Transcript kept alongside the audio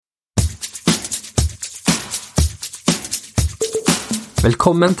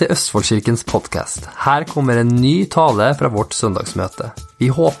Velkommen til Østfoldkirkens podcast. Her kommer en ny tale fra vårt søndagsmøte. Vi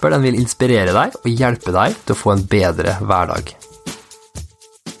håper den vil inspirere deg og hjelpe deg til å få en bedre hverdag.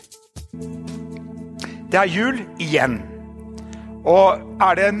 Det jul igjen. Og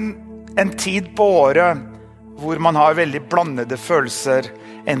det en tid på året hvor man har veldig blandede følelser,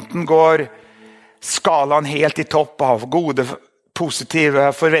 enten går skalaen helt i topp av gode, positive,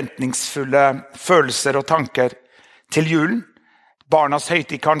 forventningsfulle følelser og tanker til julen, barnas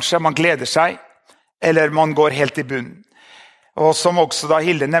høytid kanskje, man gleder seg, eller man går helt i bunn. Og som også da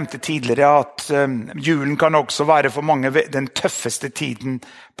Hilde nevnte tidligere, at julen kan også være for mange den tøffeste tiden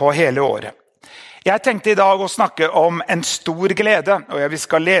på hele året. Jeg tenkte i dag å snakke om en stor glede, og vi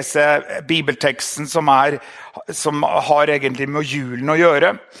skal lese bibelteksten som har egentlig med julen å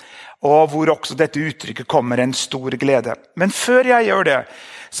gjøre, og hvor også dette uttrykket kommer en stor glede. Men før jeg gjør det,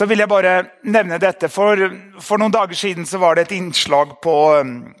 så vil jeg bare nevne dette. For noen dager siden så var det et innslag på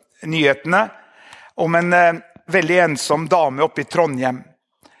nyhetene om en veldig ensom dame oppe i Trondheim.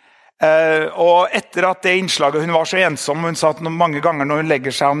 Og etter at det innslaget, hun var så ensom, hun sa at mange ganger når hun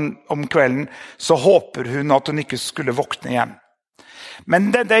legger seg om kvelden, så håper hun at hun ikke skulle våkne igjen.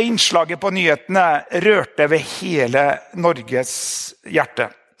 Men det innslaget på nyhetene rørte ved hele Norges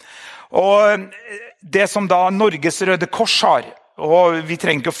hjerte. Og det som da Norges Røde Kors har, og vi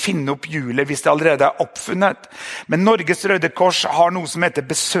trenger ikke å finne opp hjulet hvis det allerede oppfunnet, men Norges Røde Kors har noe som heter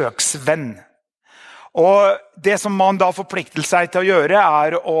besøksvenn. Og det som man da forplikter seg til å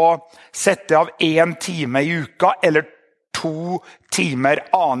gjøre å sette av 1 time i uka, eller 2 timer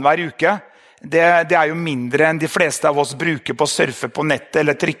annenhver uke. Det jo mindre enn de fleste av oss bruker på å surfe på nettet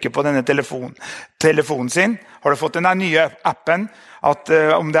eller trykke på denne telefonen sin. Har du fått den nye appen? At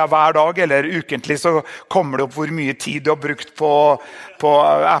om det hver dag eller ukentlig så kommer det opp hvor mye tid du har brukt på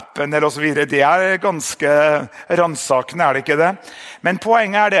appen eller og så videre. Det ganske ransakende, det ikke det? Men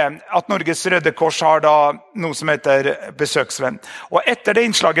poenget det at Norges Røde Kors har da noe som heter besøksvenn. Og etter det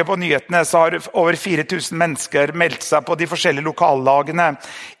innslaget på nyhetene så har over 4000 mennesker meldt seg på de forskjellige lokallagene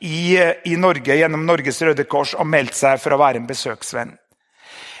i Norge gjennom Norges Røde Kors og meldt seg for å være en besøksvenn.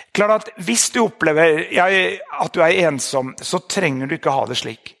 Klart at hvis du opplever at du ensom, så trenger du ikke ha det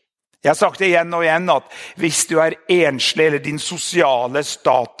slik. Jeg har sagt det igjen og igjen at hvis du enslig, eller din sosiale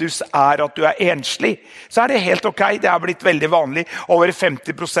status at du enslig, så det helt ok. Det blitt veldig vanlig. Over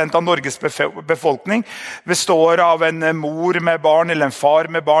 50% av Norges befolkning består av en mor med barn eller en far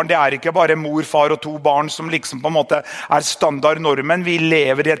med barn. Det ikke bare mor, far og 2 barn som liksom på en måte standardnormen. Vi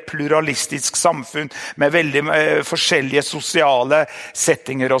lever i et pluralistisk samfunn med veldig forskjellige sosiale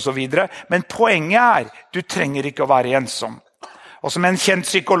settinger og så videre. Men poenget du trenger ikke å være ensom. Og som en kjent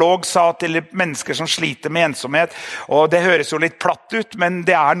psykolog sa til mennesker som sliter med ensomhet, og det høres jo litt platt ut, men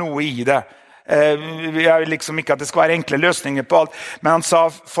det noe i det. Jeg liksom ikke at det skal være enkle løsninger på alt, men han sa,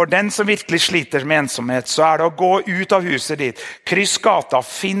 for den som virkelig sliter med ensomhet, så det å gå ut av huset ditt, kryss gata,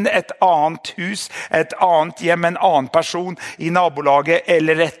 finn et annet hus, et annet hjem, en annen person i nabolaget,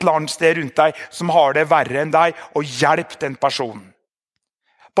 eller et eller annet sted rundt deg, som har det verre enn deg, og hjelp den personen.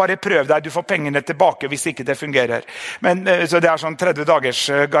 Bare prøv deg, du får pengene tilbake hvis ikke det fungerer. Men, så det sånn 30 dagers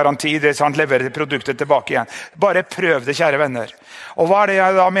garanti, det sant, leverer produktet tilbake igjen. Bare prøv det, kjære venner. Og hva det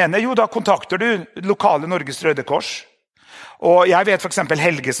jeg da mener? Jo, da kontakter du lokale Norges Røde Kors. Og jeg vet for eksempel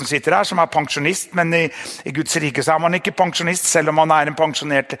Helge som sitter her, som pensjonist, men i Guds rike så man ikke pensjonist, selv om han en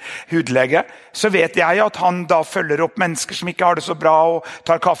pensjonert hudlege. Så vet jeg at han da følger opp mennesker som ikke har det så bra, og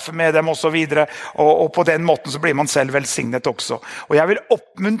tar kaffe med dem og så videre. Og på den måten så blir man selv velsignet også. Og jeg vil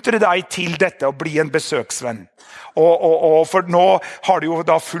oppmuntre deg til dette, å bli en besøksvenn. Og for nå har du jo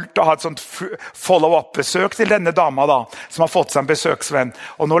da fulgt å ha et sånt follow-up-besøk til denne dama da, som har fått seg en besøksvenn.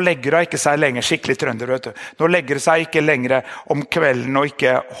 Og nå legger hun ikke seg lenger, skikkelig trønder, vet du. Nå legger hun seg ikke lenger om kvelden og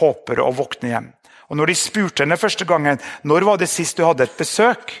ikke håper å våkne hjem. Og når de spurte henne første gangen, når var det sist du hadde et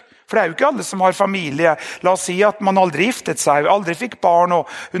besøk? For det jo ikke alle som har familie. La oss si at man aldri giftet seg, aldri fikk barn, og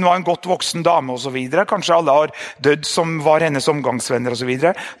hun var en godt voksen dame og så videre. Kanskje alle har dødd som var hennes omgangsvenner og så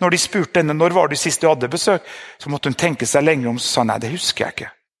videre. Når de spurte henne, når var det sist du hadde besøk? Så måtte hun tenke seg lenger om, så sa nei, det husker jeg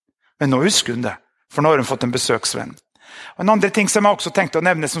ikke. Men nå husker hun det, for nå har hun fått en besøksvenn. Og en andre ting som jeg også tenkte å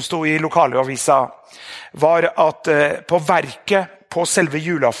nevne som stod i lokalavisa, var at på verket, på selve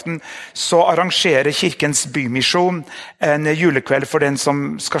julaften, så arrangerer Kirkens Bymisjon en julekveld for den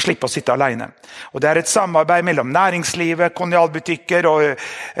som skal slippe å sitte alene. Og det et samarbeid mellom næringslivet, kolonialbutikker og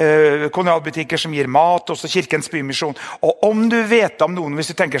kolonialbutikker som gir mat, også Kirkens Bymisjon. Og om du vet om noen,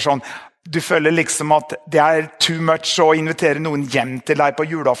 hvis du tenker sånn, Du føler liksom at det too much å invitere noen hjem til deg på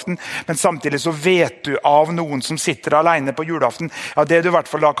julaften, men samtidig så vet du av noen som sitter alene på julaften. Ja, det du I hvert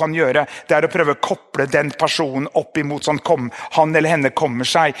fall da kan gjøre, det å prøve å koble den personen opp imot sånn han eller henne kommer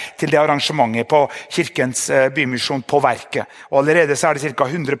seg til det arrangementet på Kirkens bymisjon på verket. Og allerede så det cirka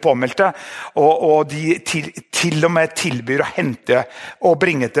 100 påmeldte, og de til og med tilbyr å hente og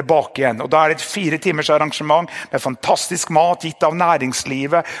bringe tilbake igjen. Og da det et 4 timers arrangement med fantastisk mat gitt av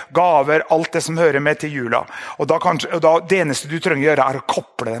næringslivet, gaver, alt det som hører med til jula. Og det eneste du trenger å gjøre å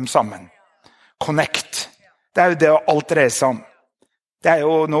koble dem sammen. Connect. Det jo det alt dreier seg om. Det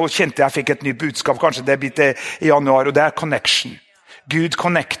jo, nå kjente jeg fikk et nytt budskap, kanskje det blitt I januar, og det connection. Gud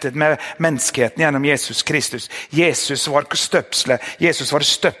connected med menneskeheten gjennom Jesus Kristus. Jesus var støpselet. Jesus var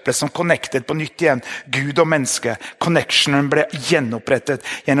støpselet som connected på nytt igjen. Gud og menneske. Connectionen ble gjenopprettet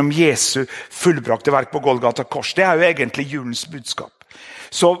gjennom Jesu fullbrakte verk på Golgata kors. Det jo egentlig julens budskap.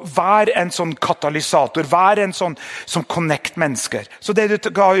 Så vær en sånn katalysator, vær en sånn som connect mennesker. Så det du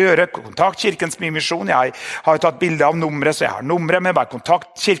kan gjøre, kontakt Kirkens bymisjon. Jeg har tatt bilde av nummeret, så jeg har nummeret med bare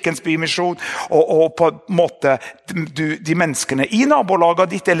kontakt Kirkens bymisjon, og på en måte de menneskene I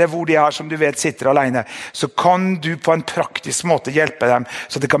nabolaget ditt, eller hvor de som du vet sitter alene, så kan du på en praktisk måte hjelpe dem,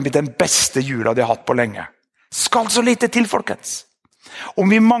 så det kan bli den beste jula de har hatt på lenge. Skal så lite til, folkens. Om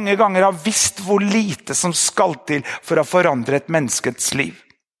vi mange ganger har visst hvor lite som skal til for å forandre et menneskets liv.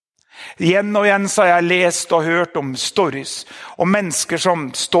 Igjen og igjen så har jeg lest og hørt om stories, om mennesker som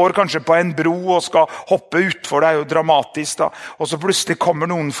står kanskje på en bro og skal hoppe utfor, det jo dramatisk da, og så plutselig kommer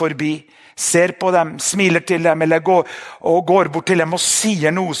noen forbi, ser på dem, smiler til dem, eller går bort til dem og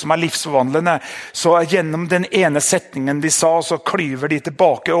sier noe som livsforvandlende, så gjennom den ene setningen de sa, så klyver de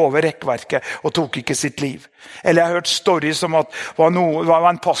tilbake over rekkverket og tok ikke sitt liv. Eller jeg har hørt stories om at det var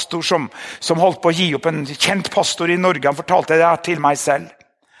en pastor som holdt på å gi opp, en kjent pastor I Norge, han fortalte det til meg selv.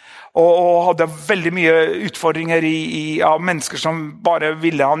 Og hadde veldig mye utfordringer av mennesker som bare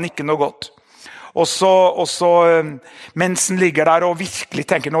ville han ikke noe godt. Og så mens han ligger der og virkelig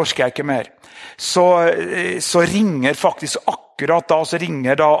tenker, nå orker jeg ikke mer, så ringer faktisk akkurat da, så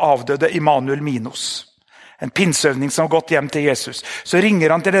ringer da avdøde Immanuel Minos. En pinsøvning som har gått hjem til Jesus. Så ringer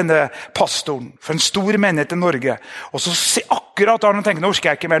han til denne pastoren for en stor menighet I Norge. Og så akkurat da han tenker, nå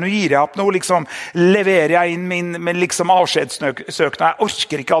orker jeg ikke mer, nå gir jeg opp, nå liksom leverer jeg inn min liksom avskjedssøknad. Jeg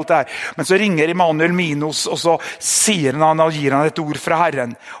orker ikke alt det her. Men så ringer Immanuel Minos, og så sier han og gir han et ord fra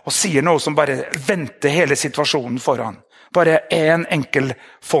Herren, og sier noe som bare venter hele situasjonen for han. Bare en enkel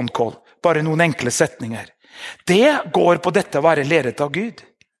phone call. Bare noen enkle setninger. Det går på dette å være ledet av Gud.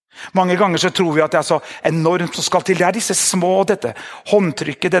 Mange ganger så tror vi at det så enormt som skal til. Det disse små, dette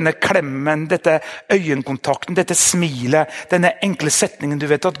håndtrykket, denne klemmen, dette øyenkontakten, dette smilet, denne enkle setningen du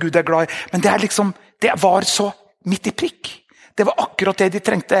vet at Gud glad I. Men det liksom, det var så midt I prikk. Det var akkurat det de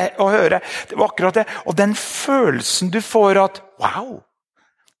trengte å høre. Det var akkurat det. Og den følelsen du får at, wow,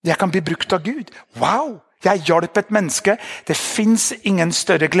 jeg kan bli brukt av Gud. Wow, jeg hjalp et menneske. Det finnes ingen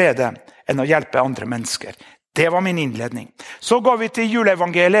større glede enn å hjelpe andre mennesker. Det var min innledning. Så går vi til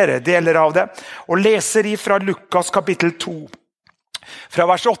juleevangeliet, deler av det, og leser fra Lukas kapittel 2, fra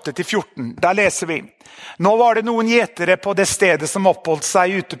vers 8 til 14. Der leser vi. Nå var det noen gjetere på det stedet som oppholdt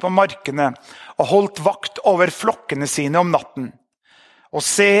seg ute på markene, og holdt vakt over flokkene sine om natten. Og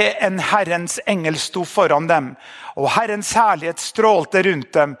se, en Herrens engel sto foran dem, og Herrens herlighet strålte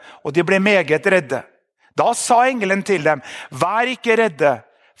rundt dem, og de ble meget redde. Da sa engelen til dem, vær ikke redde,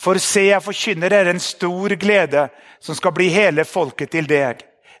 for se, jeg forkynner dere en stor glede som skal bli hele folket til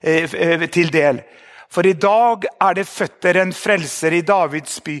del. For I dag det født dere en frelser I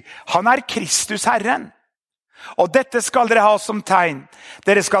Davids by. Han Kristus Herren. Og dette skal dere ha som tegn.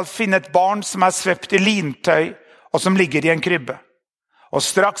 Dere skal finne et barn som svept I lintøy, og som ligger I en krybbe. Og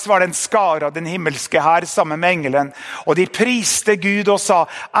straks var det en skare av den himmelske hær sammen med engelen, og de priste Gud og sa,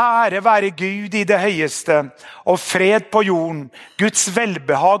 ære være Gud I det høyeste, og fred på jorden, Guds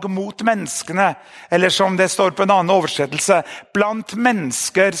velbehag mot menneskene, eller som det står på en annen oversettelse, blant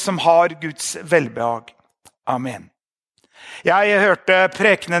mennesker som har Guds velbehag. Amen. Jeg hørte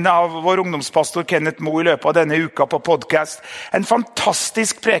prekenen av vår ungdomspastor Kenneth Mo I løpet av denne uka på podcast. En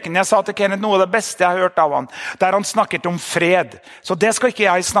fantastisk preken. Jeg sa til Kenneth noe av det beste jeg har hørt av han, der han snakket om fred. Så det skal ikke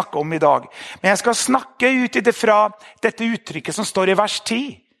jeg snakke om I dag. Men jeg skal snakke ut I det fra dette uttrykket som står I vers 10.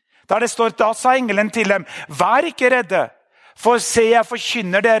 Der det står, da sa engelen til dem, vær ikke redde, for se, jeg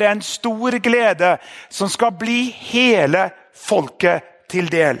forkynner dere en stor glede som skal bli hele folket til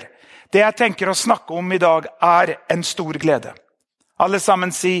del. Det jeg tenker å snakke om I dag en stor glede. Alle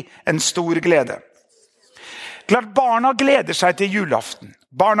sammen si en stor glede. Klart barna gleder seg til julaften.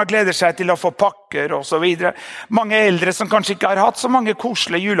 Barna gleder seg til å få pakker og så videre. Mange eldre som kanskje ikke har hatt så mange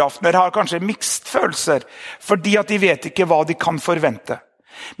koselige julaftener har kanskje mixed følelser, fordi at de vet ikke hva de kan forvente.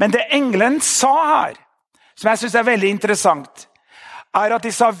 Men det engelen sa her, som jeg synes er veldig interessant, er at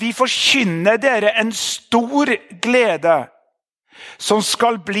de sa, vi forkynner dere en stor glede som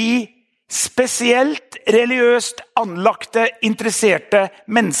skal bli spesielt religiøst anlagte, interesserte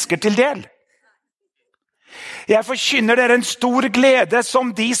mennesker til del. Jeg forkynner dere en stor glede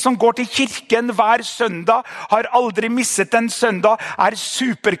som de som går til kirken hver søndag, har aldri misset en søndag, er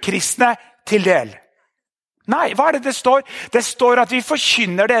superkristne til del. Nei, hva er det står? Det står at vi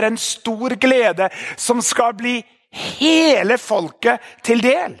forkynner dere en stor glede som skal bli hele folket til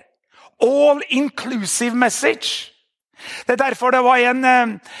del. All-inclusive message. Det er derfor det var jeg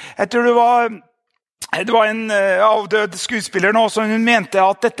tror det var en avdød skuespiller nå, som hun mente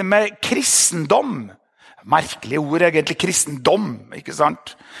at dette med kristendom, merkelig ord egentlig, kristendom, ikke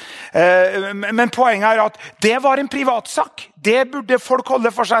sant? Men poenget er at det var en privatsak. Det burde folk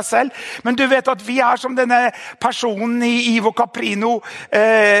holde for seg selv. Men du vet at vi er som denne personen i Ivo Caprino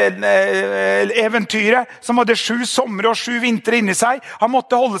eventyret, som hadde 7 somre og 7 vintre inni seg. Han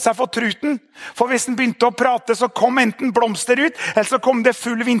måtte holde seg for truten. For hvis han begynte å prate, så kom enten blomster ut, eller så kom det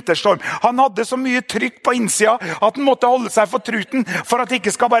full vinterstorm. Han hadde så mye trykk på innsida at han måtte holde seg for truten, for at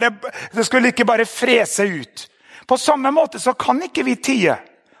det skulle ikke bare frese ut. På samme måte så kan ikke vi tie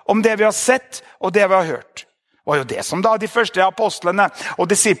om det vi har sett og det vi har hørt. Det var jo det som da de første apostlene og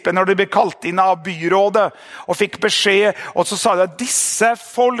disiplene, når de ble kalt inn av byrådet og fikk beskjed, og så sa de at disse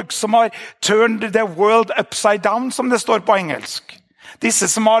folk som har turned the world upside down, som det står på engelsk. Disse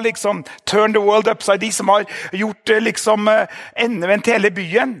som har liksom turned the world upside, de som har gjort liksom endevendt hele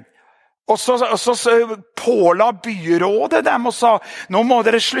byen. Og så påla byrådet dem og sa, nå må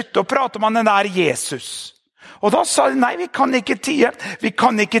dere slutte å prate om han den der Jesus. Og da sa de, nei, vi kan ikke tie. Vi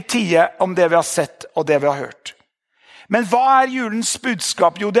kan ikke tie om det vi har sett og det vi har hørt. Men hva er julens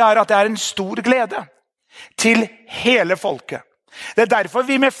budskap? Jo, det er at det er en stor glede til hele folket. Det er derfor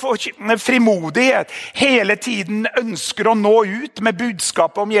vi med frimodighet hele tiden ønsker å nå ut med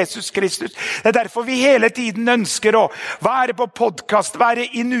budskapet om Jesus Kristus. Det er derfor vi hele tiden ønsker å være på podcast, være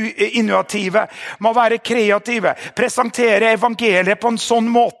innovative, må være kreative, presentere evangeliet på en sånn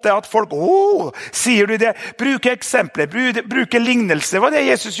måte at folk, sier du det? Bruke eksempler, bruke lignelser. Det var det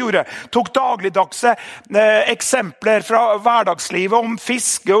Jesus gjorde. Tok dagligdagse eksempler fra hverdagslivet om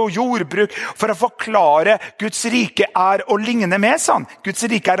fiske og jordbruk for å forklare Guds rike er å ligne med, sånn. Guds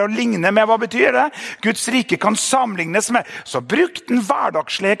rike er å ligne med, hva betyr det? Guds rike kan sammenlignes med. Så brukte den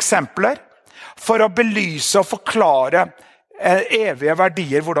hverdagslige eksempler for å belyse og forklare evige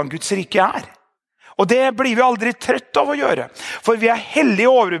verdier, hvordan Guds rike er. Og det blir vi aldri trøtt av å gjøre, for vi er hellig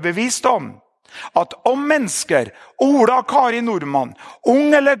overbevist om at om mennesker, Ola og Kari Nordmann,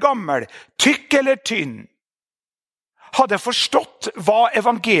 ung eller gammel, tykk eller tynn, hadde forstått hva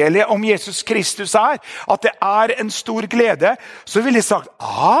evangeliet om Jesus Kristus er, at det er en stor glede, så ville de sagt,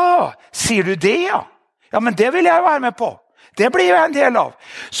 sier du det, ja? Ja, men det vil jeg være med på. Det blir jeg en del av.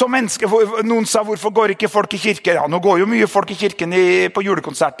 Så mennesker, noen sa, hvorfor går ikke folk i kirken? Ja, nå går jo mye folk i kirken på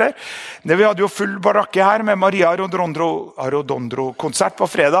julekonserter. Vi hadde jo full barakke her med Maria Rodondro-konsert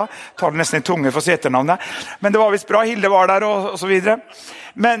på fredag. Tar det nesten i tunge for seternavnet. Men det var visst bra, Hilde var der og så videre.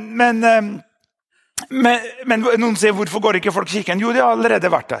 Men noen sier, hvorfor går ikke folk i kirken? Jo, de har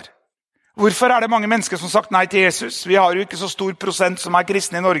allerede vært der. Hvorfor er det mange mennesker som har sagt nei til Jesus? Vi har jo ikke så stor prosent som er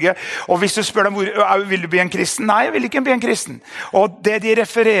kristne i Norge. Og hvis du spør dem, vil du bli en kristen? Nei, jeg vil ikke bli en kristen. Og det de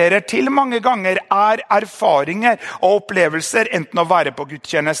refererer til mange ganger er erfaringer og opplevelser, enten å være på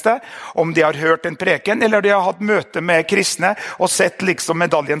gudstjeneste, om de har hørt en preken, eller de har hatt møte med kristne og sett liksom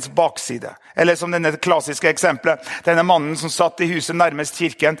medaljens bakside. Eller som denne klassiske eksempelet, denne mannen som satt i huset nærmest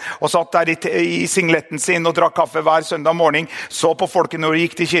kirken, og satt der i singletten sin og drakk kaffe hver søndag morgen, så på folket når de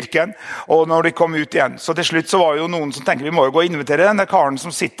gikk til kirken, og når de kom ut igjen. Så til slutt så var jo noen som tenker, vi må jo gå og invitere denne karen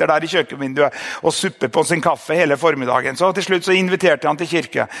som sitter der i kjøkkenvinduet og supper på sin kaffe hele formiddagen. Så til slutt så inviterte han til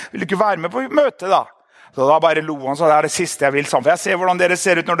kirke. Vil du ikke være med på møtet da? Så da bare lo han, så det er det siste jeg vil sammen. For jeg ser hvordan dere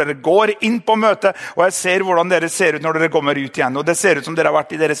ser ut når dere går inn på møtet, og jeg ser hvordan dere ser ut når dere kommer ut igjen. Og det ser ut som dere har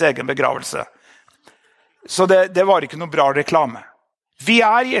vært i deres egen begravelse. Så det var ikke noe bra reklame. Vi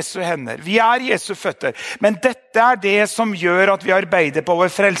er Jesu hender, vi er Jesu føtter. Men dette er det som gjør at vi arbeider på vår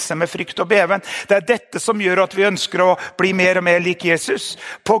frelse med frykt og beven. Det er dette som gjør at vi ønsker å bli mer og mer lik Jesus.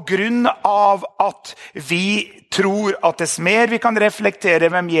 På grunn av at vi tror at dess mer vi kan reflektere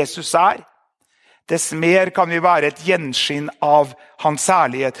hvem Jesus er, dess mer kan vi være et gjenskinn av hans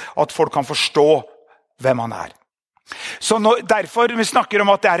særlighet, at folk kan forstå hvem han er. Så derfor vi snakker om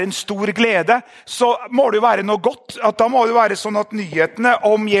at det en stor glede, så må det jo være noe godt. At da må det være sånn at nyhetene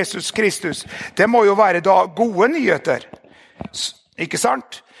om Jesus Kristus, det må jo være da gode nyheter. Ikke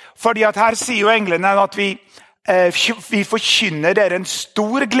sant? Fordi at her sier jo englene at vi forkynner dere en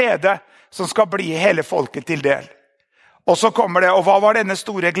stor glede som skal bli hele folket til del. Og så kommer det, og hva var denne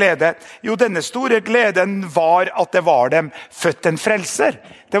store glede? Jo, denne store gleden var at det var dem født en frelser.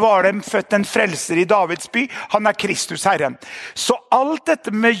 Det var dem født en frelser i Davids by. Han Kristus Herren. Så alt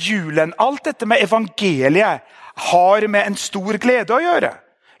dette med julen, alt dette med evangeliet, har med en stor glede å gjøre.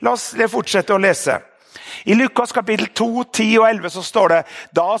 La oss fortsette å lese. I Lukas kapittel 2, 10 og 11 så står det,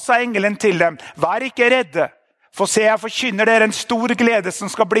 da sa engelen til dem, vær ikke redde. For se, jeg forkynner dere en stor glede som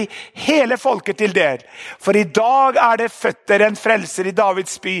skal bli hele folket til del. For i dag det født dere en frelser i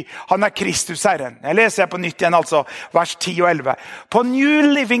Davids by. Han Kristus Herren. Jeg leser på nytt igjen altså, vers 10 og 11. På New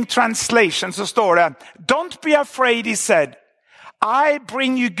Living Translation så står det, don't be afraid, he said. I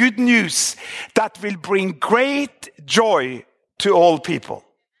bring you good news that will bring great joy to all people.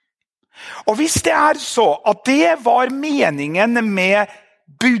 Og hvis det så at det var meningen med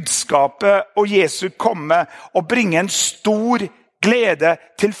budskapet og Jesu komme og bringe en stor glede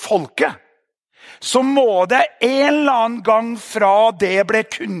til folket, så må det en eller annen gang fra det ble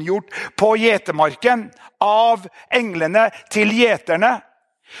kunngjort på gjetermarken av englene til gjeterne,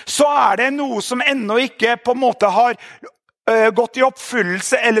 så det noe som ennå ikke på en måte har gått i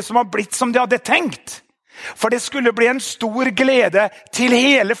oppfyllelse eller som har blitt som de hadde tenkt. For det skulle bli en stor glede til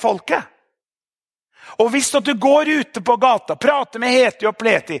hele folket. Og hvis du går ute på gata, prater med heti og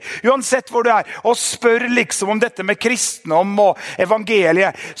pleti, uansett hvor du og spør liksom om dette med kristendom og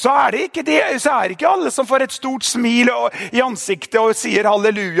evangeliet, så det ikke det, så ikke alle som får et stort smil i ansiktet og sier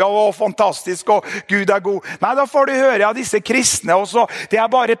halleluja og fantastisk og Gud god. Nei, da får du høre av disse kristne, og så de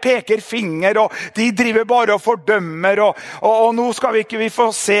bare peker finger, og de driver bare og fordømmer, og nå skal vi få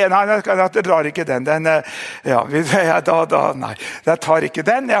se, nei, jeg drar ikke den, ja, nei, jeg tar ikke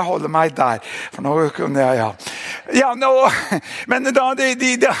den, jeg holder meg der, for nå Ja, men da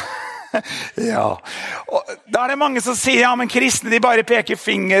ja, og da det mange som sier, ja, men kristne, de bare peker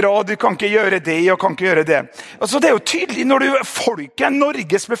finger, og du kan ikke gjøre det, og kan ikke gjøre det. Og så det jo tydelig, når folket,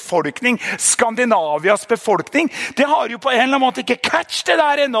 Norges befolkning, Skandinavias befolkning, det har jo på en eller annen måte ikke catch det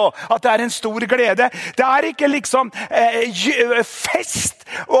der ennå, at det en stor glede. Det ikke liksom fest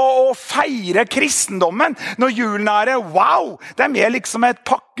og feire kristendommen når julen wow, det mer liksom et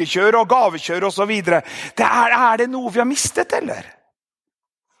pakkekjør og gavekjør og så videre. Det det noe vi har mistet, eller?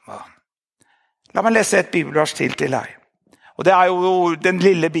 Ja. La meg lese et bibelvers til deg. Og det jo den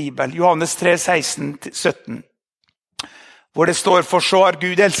lille Bibel, Johannes 3, 16-17. Hvor det står, for så har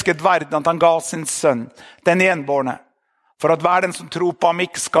Gud elsket verden at han ga sin sønn, den enbårne, for at hver den som tror på ham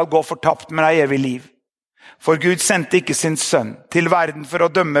ikke skal gå fortapt, men evig liv. For Gud sendte ikke sin sønn til verden for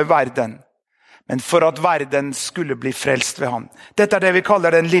å dømme verden, men for at verden skulle bli frelst ved ham. Dette det vi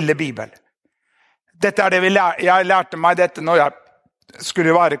kaller den lille Bibel. Dette det jeg lærte meg dette når jeg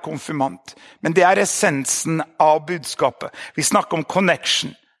skulle være konfirmant. Men det essensen av budskapet. Vi snakker om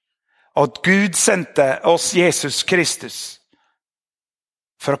connection. At Gud sendte oss Jesus Kristus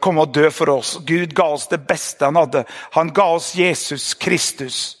for å komme og dø for oss. Gud ga oss det beste han hadde. Han ga oss Jesus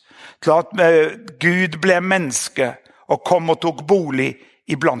Kristus til at Gud ble menneske og kom og tok bolig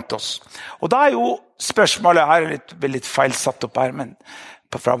iblant oss. Og da jo spørsmålet her, litt feil satt opp her, men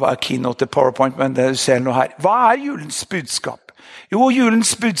fra keynote til PowerPoint, men det du ser noe her. Hva julens budskap? Jo,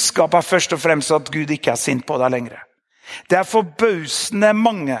 julens budskap først og fremst at Gud ikke sint på deg lenger. Det forbausende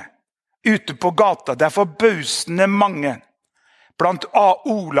mange ute på gata, det forbausende mange blant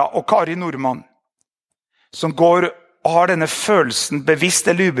Ola og Kari Nordmann som går og har denne følelsen, bevisst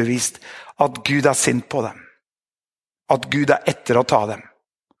eller ubevisst, at Gud sint på dem. At Gud etter å ta dem.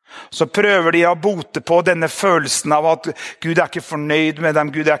 Så prøver de å bote på denne følelsen av at Gud ikke fornøyd med dem,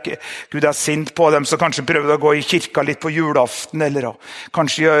 Gud sint på dem, så kanskje prøver de å gå i kirka litt på julaften, eller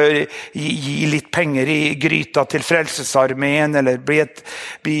kanskje gi litt penger i gryta til frelsesarmeen, eller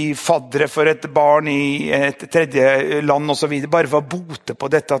bli faddere for et barn i et tredje land og så videre, bare for å bote på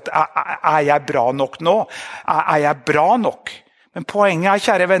dette, at jeg bra nok nå? Jeg bra nok? Men poenget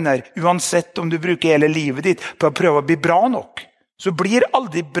kjære venner, uansett om du bruker hele livet ditt på å prøve å bli bra nok, så blir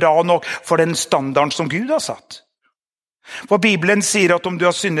aldri bra nok for den standarden som Gud har satt. For Bibelen sier at om du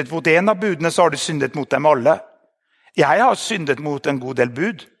har syndet mot en av budene, så har du syndet mot dem alle. Jeg har syndet mot en god del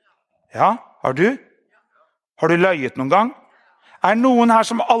bud. Ja, har du? Har du løyet noen gang? Noen her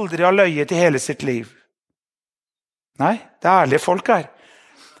som aldri har løyet i hele sitt liv? Nei, det ærlige folk her.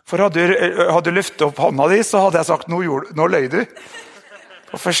 For hadde du løftet opp hånda di, så hadde jeg sagt, nå løy du.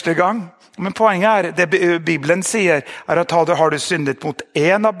 For første gang. Men poenget det Bibelen sier, at har du syndet mot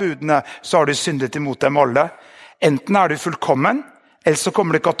en av budene, så har du syndet imot dem alle. Enten du fullkommen, eller så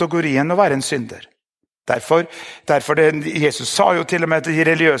kommer det kategorien å være en synder. Derfor Jesus sa jo til og med til de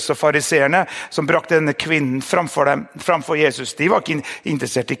religiøse fariserene som brakte denne kvinnen framfor Jesus. De var ikke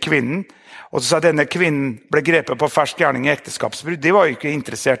interessert i kvinnen. Og så sa denne kvinnen ble grepet på fersk gjerning i ekteskapsbrudd. De var jo ikke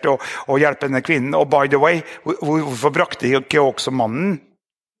interessert i å hjelpe denne kvinnen. Og by the way, hvorfor brakte de ikke også mannen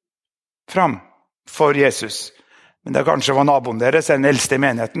fram for Jesus? Men det kanskje var naboen deres, den eldste i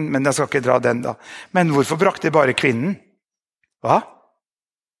menigheten, men jeg skal ikke dra den da. Men hvorfor brakte de bare kvinnen? Hva?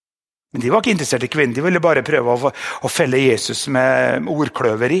 Men de var ikke interessert i kvinnen, de ville bare prøve å felle Jesus med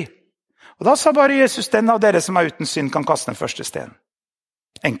ordkløver i. Og da sa bare Jesus, den av dere som uten synd kan kaste den første steinen.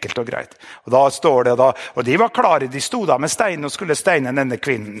 Enkelt og greit. Og da står det da, og de var klare, de stod da med steinen og skulle steine denne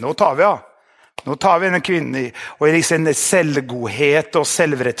kvinnen. Nå tar vi denne kvinnen og i sin selvgodhet og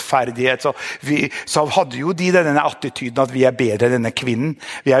selvrettferdighet, så hadde jo de denne attityden at vi bedre enn denne kvinnen.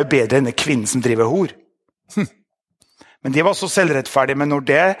 Vi jo bedre enn denne kvinnen som driver hor. Men de var så selvrettferdige, men når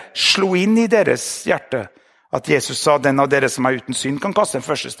det slo inn i deres hjerte, at Jesus sa, den av dere som uten synd kan kaste den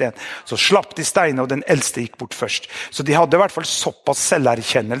første sten, så slapp de steinen, og den eldste gikk bort først. Så de hadde i hvert fall såpass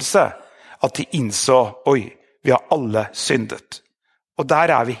selverkjennelse, at de innså, oi, vi har alle syndet. Og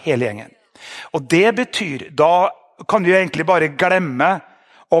der vi hele gjengen. Og det betyr, da kan vi egentlig bare glemme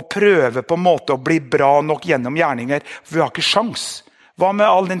å prøve på en måte å bli bra nok gjennom gjerninger, for vi har ikke sjans. Hva med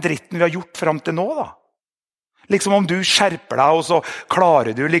all den dritten vi har gjort frem til nå da? Liksom om du skjerper deg, og så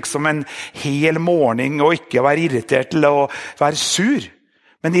klarer du liksom en hel morgen og ikke være irritert til å være sur.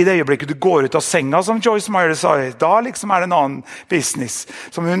 Men i det øyeblikket du går ut av senga, som Joyce Meyer sa, da liksom det en annen business.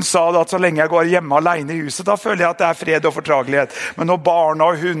 Som hun sa, at så lenge jeg går hjemme alene i huset, da føler jeg at det fred og fortragelighet. Men når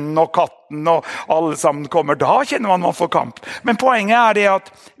barna og hunden og katten og alle sammen kommer, da kjenner man får kamp. Men poenget det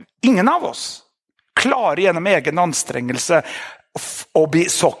at ingen av oss klarer gjennom egen anstrengelse og bli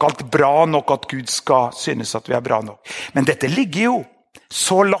såkalt bra nok at Gud skal synes at vi bra nok. Men dette ligger jo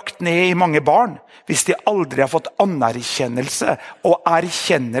så lagt ned i mange barn, hvis de aldri har fått anerkjennelse og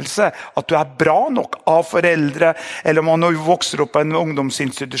erkjennelse at du bra nok av foreldre, eller om du vokser opp på en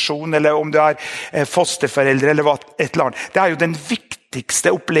ungdomsinstitusjon, eller om du fosterforeldre, eller et eller annet. Det jo den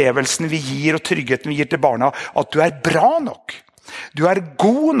viktigste opplevelsen vi gir, og tryggheten vi gir til barna, at du bra nok. Du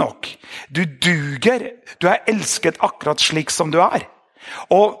god nok, du duger, du elsket akkurat slik som du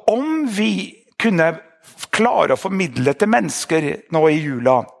Og om vi kunne klare å formidle til mennesker nå i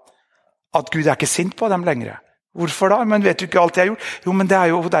jula, at Gud ikke sint på dem lenger. Hvorfor da? Men vet du ikke alt jeg har gjort? Jo, men det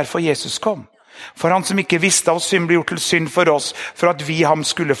jo derfor Jesus kom. For han som ikke visste av synd ble gjort til synd for oss, for at vi ham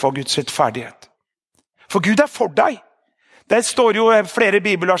skulle få Guds rettferdighet. For Gud for deg. Det står jo flere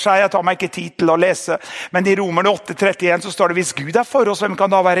bibelvers her, jeg tar meg ikke tid til å lese, men i Romerne 8:31 så står det, hvis Gud for oss, hvem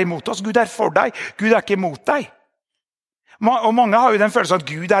kan da være imot oss? Gud for deg, Gud ikke imot deg. Og mange har jo den følelsen at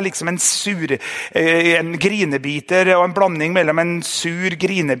Gud liksom en grinebiter, og en blanding mellom en sur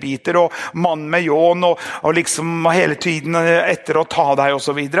grinebiter og mann med jån, og liksom hele tiden etter å ta deg og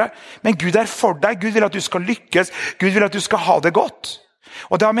så videre. Men Gud for deg, Gud vil at du skal lykkes, Gud vil at du skal ha det godt.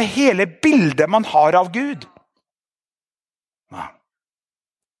 Og det med hele bildet man har av Gud.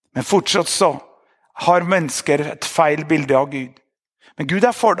 Men fortsatt så har mennesker et feil bilde av Gud. Men Gud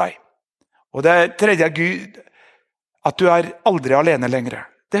for deg. Og det tredje Gud, at du aldri alene lenger.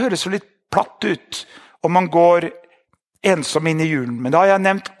 Det høres jo litt platt ut om man går ensom inn i julen. Men da har jeg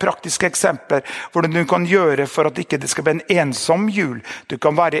nevnt praktiske eksempler hvordan du kan gjøre for at ikke det skal bli en ensom jul. Du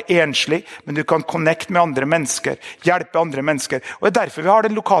kan være enslig, men du kan connecte med andre mennesker, hjelpe andre mennesker. Og det derfor vi har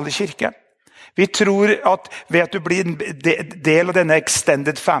den lokale kirken. Vi tror at ved at du blir en del av denne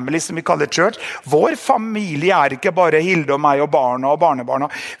extended family som vi kaller church, vår familie ikke bare Hilde og meg og barna og barnebarna.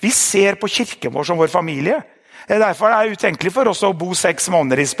 Vi ser på kirken vår som vår familie. Derfor det utenkelig for oss å bo 6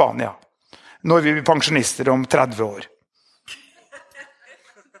 måneder i Spania, når vi blir pensjonister om 30 år.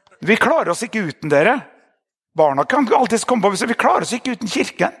 Vi klarer oss ikke uten dere. Barna kan alltid komme på, vi klarer oss ikke uten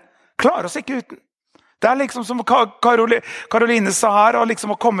kirken. Klarer oss ikke uten. Det liksom som Karoline sa her, og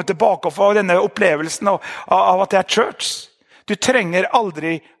liksom å komme tilbake og få denne opplevelsen av at det church. Du trenger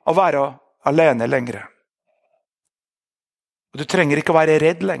aldri å være alene lenger. Og du trenger ikke å være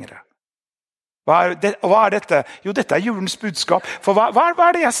redd lenger. Hva dette? Jo, dette julens budskap. For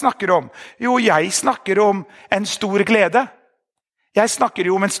hva det jeg snakker om? Jo, jeg snakker om en stor glede. Jeg snakker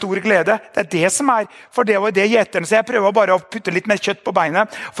jo om en stor glede. Det det som for det var det gjeterne. Så jeg prøver bare å putte litt mer kjøtt på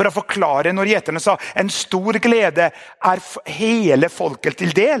beinet for å forklare når gjeterne sa en stor glede hele folket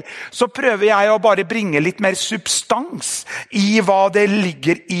til del. Så prøver jeg å bare bringe litt mer substans i hva det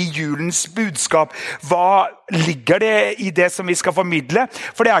ligger i julens budskap. Hva ligger det i det som vi skal formidle?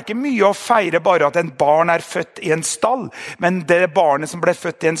 For det ikke mye å feire bare at en barn født i en stall. Men det barnet som ble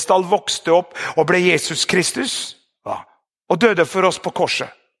født i en stall vokste opp og ble Jesus Kristus. Og døde for oss på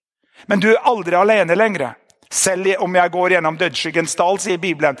korset. Men du aldri alene lenger. Selv om jeg går gjennom dødsskyggens dal, sier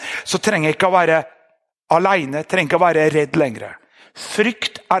Bibelen, så trenger jeg ikke å være alene, trenger ikke å være redd lenger.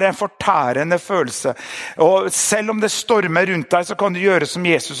 Frykt en fortærende følelse. Og selv om det stormer rundt deg, så kan du gjøre som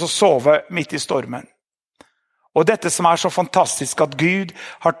Jesus og sove midt i stormen. Og dette som så fantastisk, at Gud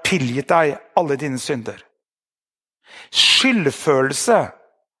har tilgitt deg alle dine synder. Skyldfølelse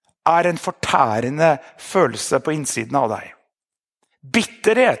en fortærende følelse på innsiden av deg.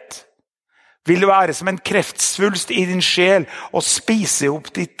 Bitterhet vil være som en kreftsvulst i din sjel og spise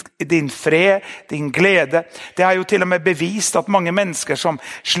opp din fred, din glede. Det jo til og med bevist at mange mennesker som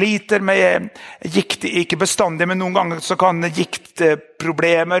sliter med gikt, ikke bestandig, men noen ganger så kan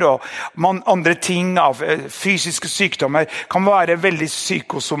giktproblemer og andre ting av fysiske sykdommer kan være veldig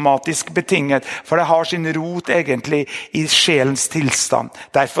psykosomatisk betinget, for det har sin rot egentlig i sjelens tilstand.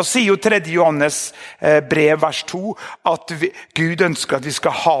 Derfor sier jo 3. Johannes brev vers 2 at Gud ønsker at vi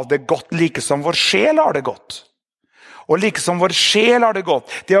skal ha det godt, like som vår sjel har det godt. Og like som vår sjel har det godt.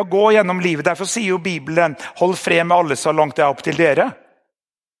 Det å gå gjennom livet. Derfor sier jo Bibelen, hold fred med alle så langt det opp til dere.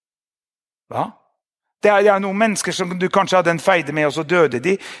 Ja. Det noen mennesker som du kanskje hadde en feide med, og så døde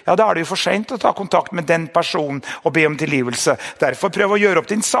de. Ja, da det jo for sent å ta kontakt med den personen og be om tilgivelse. Derfor prøv å gjøre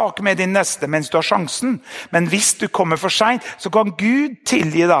opp din sak med din neste mens du har sjansen. Men hvis du kommer for sent, så kan Gud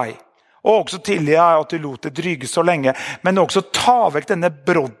tilgi deg. Og også tilgi deg at du lot det dryge så lenge. Men også ta vekk denne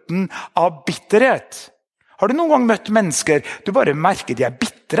brodden av bitterhet. Har du noen gang møtt mennesker, du bare merker de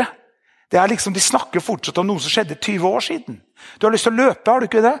bittre? Det liksom, de snakker fortsatt om noe som skjedde 20 år siden. Du har lyst til å løpe, har du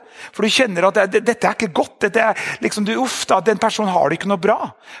ikke det? For du kjenner at dette ikke godt. Dette liksom, den personen har det ikke noe bra.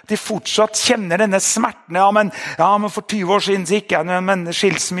 De fortsatt kjenner denne smerten. Ja, men for 20 år siden så gikk jeg med en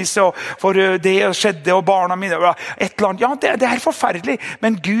skilsmisse, og for det skjedde, og barna mine, et eller annet. Ja, det forferdelig.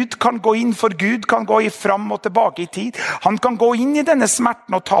 Men Gud kan gå inn, for Gud kan gå fram og tilbake i tid. Han kan gå inn i denne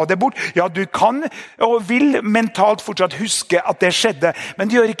smerten og ta det bort. Ja, du kan og vil mentalt fortsatt huske at det skjedde, men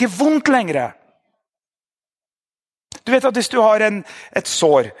det gjør ikke vondt lenger. Du vet at hvis du har et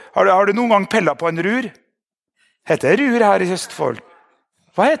sår, har du noen gang pellet på en rur? Heter det rur her i Østfold?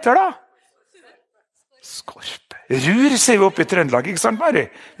 Hva heter det da? Skorpe. Rur sier vi oppe i Trøndelag, ikke sant, Mari?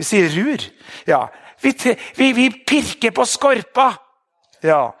 Vi sier rur. Ja, vi pirker på skorpa.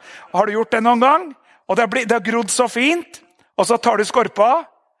 Ja, har du gjort det noen gang? Og det har grodd så fint, og så tar du skorpa,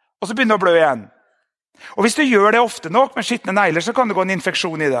 og så begynner det å blø igjen. Og hvis du gjør det ofte nok med skittende negler, så kan det gå en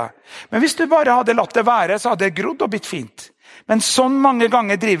infeksjon i det. Men hvis du bare hadde latt det være, så hadde det grodd og blitt fint. Men sånn mange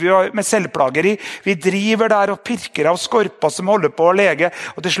ganger driver vi med selvplageri. Vi driver der og pirker av skorpa som holder på å lege,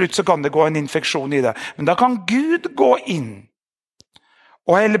 og til slutt så kan det gå en infeksjon i det. Men da kan Gud gå inn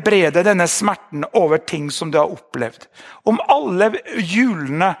og helbrede denne smerten over ting som du har opplevd. Om alle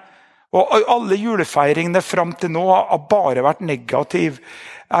julene og alle julefeiringene frem til nå har bare vært negativ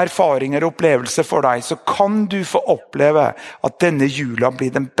erfaringer og opplevelser for deg, så kan du få oppleve at denne jula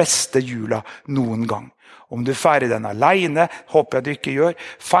blir den beste jula noen gang. Om du feirer den alene, håper jeg du ikke gjør.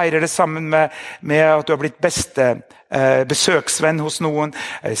 Feirer det sammen med at du har blitt beste besøksvenn hos noen,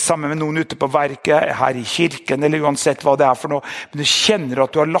 sammen med noen ute på verket, her i kirken, eller uansett hva det for noe. Men du kjenner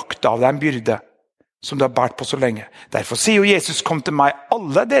at du har lagt av deg en byrde som du har bært på så lenge. Derfor sier jo Jesus, kom til meg,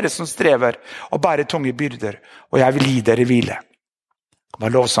 alle dere som strever og bærer tunge byrder, og jeg vil gi dere hvile.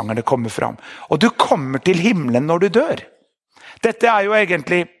 Når lovsangerne kommer fram. Og du kommer til himmelen når du dør. Dette jo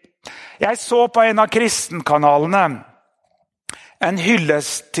egentlig, jeg så på en av kristenkanalene en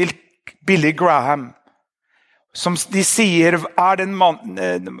hyllest til Billy Graham, som de sier den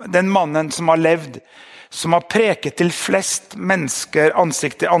mannen som har levd, som har preket til flest mennesker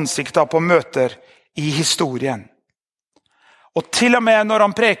ansikt til ansikt på møter i historien. Og til og med når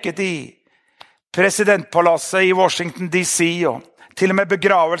han preket i presidentpalasset i Washington DC, og til og med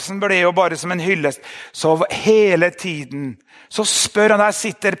begravelsen ble jo bare som en hyllest, så hele tiden så spør han, der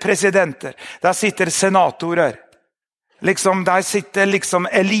sitter presidenter, der sitter senatorer, der sitter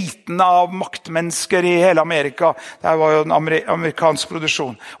eliten av maktmennesker i hele Amerika. Det var jo en amerikansk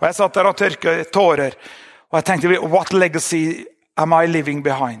produksjon, og jeg satt der og tørket tårer, og jeg tenkte, what legacy am I living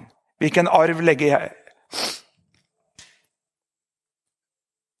behind? Hvilken arv legger jeg?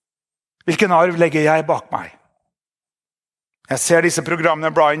 Hvilken arv legger jeg bak meg? Jeg ser disse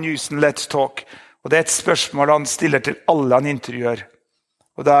programmene, Brian Houston, Let's Talk, og det et spørsmål han stiller til alle han intervjuer.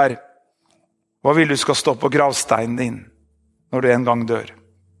 Og det hva vil du skal stå på gravsteinen din når du en gang dør?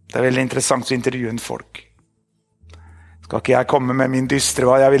 Det veldig interessant å intervjue en folk. Skal ikke jeg komme med min dystre,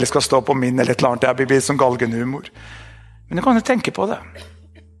 hva jeg ville skal stå på min eller et eller annet, det blir som galgenhumor. Men du kan jo tenke på det.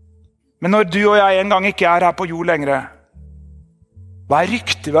 Men når du og jeg en gang ikke her på jord lenger, hva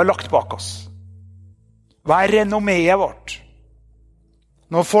ryktet vi har lagt bak oss? Hva renommeet vårt?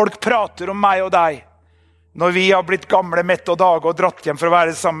 Når folk prater om meg og deg, når vi har blitt gamle, mette og dag og dratt hjem for å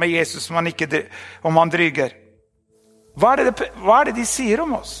være sammen med Jesus om han dryger. Hva det de sier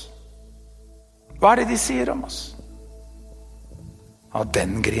om oss? Hva det de sier om oss? Ja,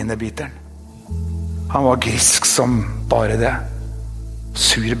 den grinebiteren. Han var grisk som bare det.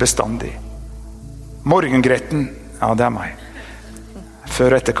 Sur bestandig. Morgengretten, ja det meg.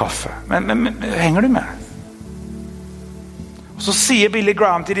 Før og etter kaffe. Men henger du med? Og så sier Billy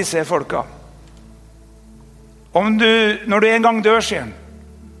Graham til disse folka, når du en gang dør, sier han,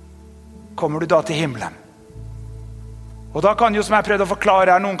 kommer du da til himmelen? Og da kan jo, som jeg prøvde å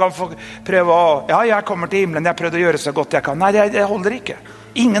forklare her, noen kan prøve å, ja, jeg kommer til himmelen, jeg prøvde å gjøre så godt jeg kan. Nei, det holder ikke.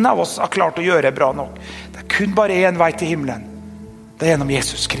 Ingen av oss har klart å gjøre det bra nok. Det kun bare en vei til himmelen. Det gjennom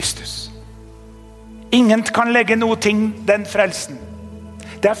Jesus Kristus. Ingen kan legge noe ting den frelsen.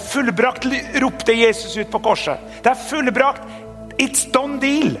 Det fullbrakt, ropte Jesus ut på korset. Det fullbrakt. It's done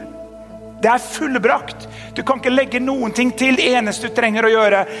deal. Det fullbrakt. Du kan ikke legge noen ting til. Det eneste du trenger å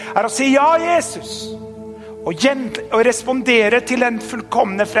gjøre å si ja, Jesus. Og respondere til den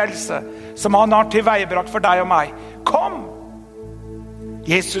fullkomne frelse som han har tilveiebrakt for deg og meg. Kom!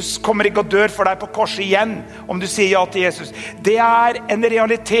 Jesus kommer ikke og dør for deg på korset igjen om du sier ja til Jesus. Det en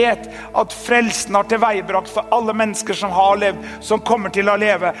realitet at frelsen har tilveiebrakt for alle mennesker som har levd, som kommer til å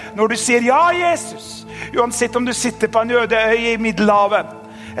leve. Når du sier ja, Jesus, uansett om du sitter på en øde øy i Middelhavet,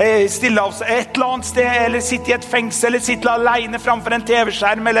 Stillehavs, et eller annet sted, eller sitter i et fengsel, eller sitter alene framfor en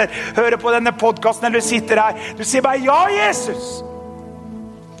TV-skjerm, eller hører på denne podcasten, eller sitter her. Du sier bare ja, Jesus.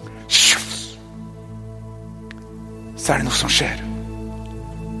 Så det noe som skjer.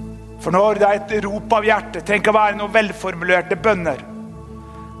 For når det et rop av hjertet, trenger ikke å være noen velformulerte bønner.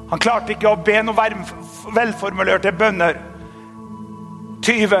 Han klarte ikke å be noen velformulerte bønner.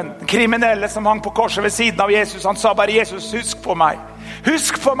 Tyven, kriminelle som hang på korset ved siden av Jesus, han sa bare, Jesus, husk på meg.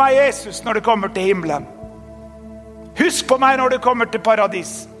 Husk på meg, Jesus, når du kommer til himmelen. Husk på meg når du kommer til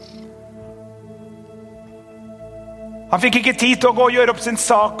paradis. Han fikk ikke tid til å gå og gjøre opp sin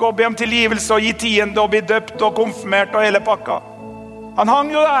sak og be om tilgivelse og gi tiende og bli døpt og konfirmert og hele pakka. Han hang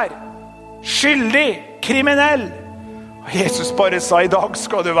jo der. Skyldig, kriminell. Og Jesus bare sa, i dag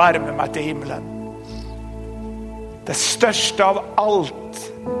skal du være med meg til himmelen. Det største av alt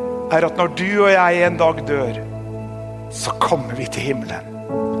at når du og jeg en dag dør, så kommer vi til himmelen.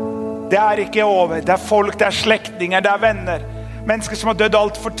 Det ikke over. Det folk, det slektninger, det venner. Mennesker som har dødd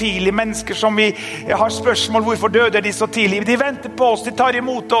alt for tidlig. Mennesker som vi har spørsmål, hvorfor døde de så tidlig? De venter på oss, de tar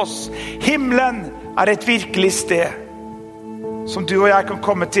imot oss. Himmelen et virkelig sted som du og jeg kan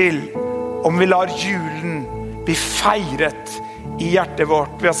komme til om vi lar julen bli feiret i hjertet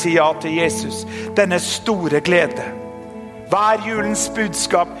vårt ved å si ja til Jesus. Denne store glede. Hva julens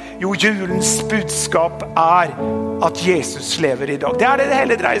budskap? Jo, julens budskap at Jesus lever i dag. Det det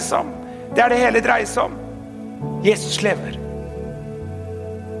hele dreier seg om. Det det hele dreier seg om. Jesus lever.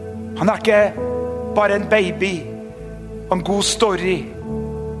 Han ikke bare en baby, en god story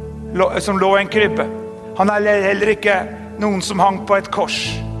som lå i en krybbe. Han heller ikke noen som hang på et kors.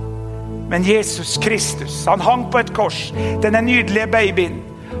 Men Jesus Kristus, han hang på et kors. Denne nydelige babyen.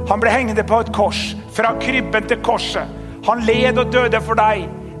 Han ble hengende på et kors. Fra krybben til korset. Han led og døde for deg.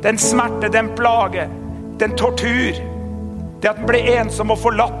 Den smerte, den plage, den tortur. Det at han ble ensom og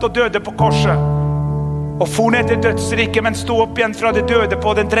forlatt og døde på korset. Og for ned til dødsriket, men stod opp igjen fra det døde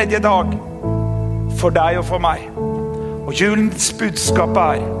på den 3. dag. For deg og for meg. Og julens budskap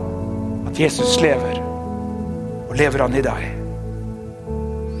at Jesus lever. Og lever han i deg.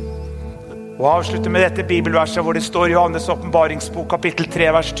 Og avslutte med dette bibelverset hvor det står i Johannes åpenbaringsbok kapittel 3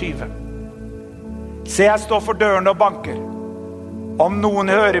 vers 20. Se, jeg står for døren og banker. Om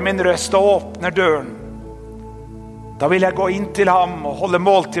noen hører min røst og åpner døren, da vil jeg gå inn til ham og holde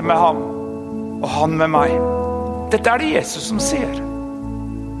måltid med ham, og han med meg. Dette det Jesus som sier.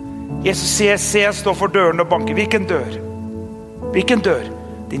 Jesus sier, se, jeg står for døren og banker. Hvilken dør? Hvilken dør?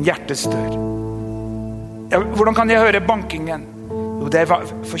 Din hjertes dør. Ja, hvordan kan jeg høre bankingen? Jo, det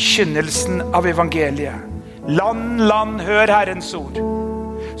forkynnelsen av evangeliet. Land, hør Herrens ord.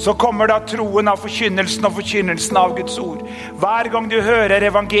 Så kommer da troen av forkynnelsen og forkynnelsen av Guds ord. Hver gang du hører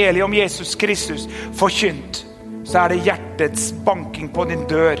evangeliet om Jesus Kristus forkynt, så det hjertets banking på din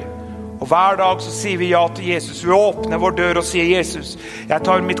dør. Og hver dag så sier vi ja til Jesus. Vi åpner vår dør og sier Jesus, jeg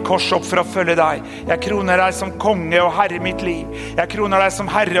tar mitt kors opp for å følge deg. Jeg kroner deg som konge og herre i mitt liv. Jeg kroner deg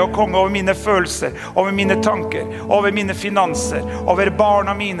som herre og konge over mine følelser, over mine tanker, over mine finanser, over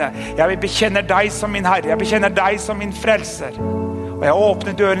barna mine. Jeg vil bekjenne deg som min herre. Jeg bekjenner deg som min frelser. Og jeg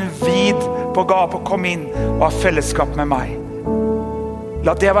åpner døren vid på gap og kom inn og ha fellesskap med meg.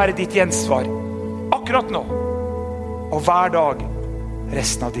 La det være ditt gjensvar akkurat nå og hver dag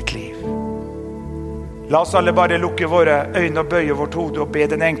resten av ditt liv. La oss alle bare lukke våre øyne og bøye vårt hode og be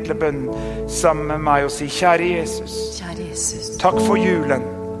den enkle bønnen sammen med meg og si, kjære Jesus, takk for julen.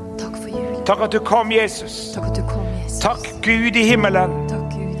 Takk at du kom, Jesus. Takk Gud i himmelen,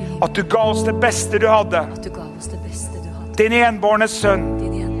 at du ga oss det beste du hadde. Din enbårne sønn.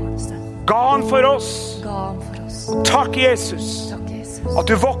 Ga han for oss. Takk Jesus, at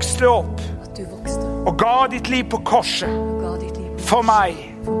du vokste opp og ga ditt liv på korset for meg.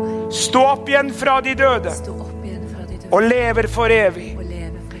 Stå opp igjen fra de døde og lever for evig.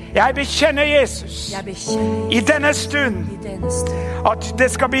 Jeg bekjenner Jesus i denne stund at det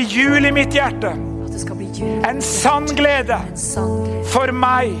skal bli jul i mitt hjerte. En sann glede for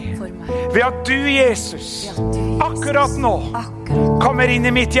meg ved at du, Jesus, akkurat nå kommer inn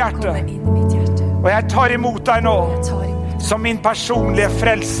i mitt hjerte. Og jeg tar imot deg nå som min personlige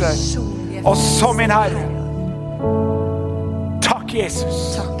frelse og som min Herre. Takk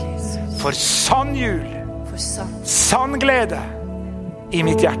Jesus for sann jul, sann glede i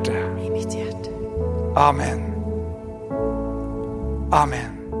mitt hjerte. Amen.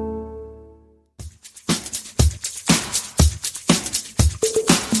 Amen.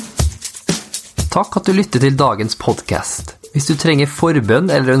 Takk at du lytter til dagens podcast. Hvis du trenger forbønn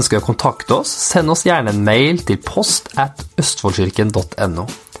eller ønsker å kontakte oss, send oss gjerne en mail til post@østfoldkirken.no.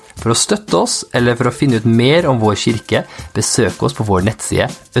 For å støtte oss, eller for å finne ut mer om vår kirke, besøk oss på vår nettside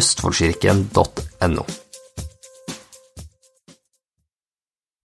østfoldkirken.no.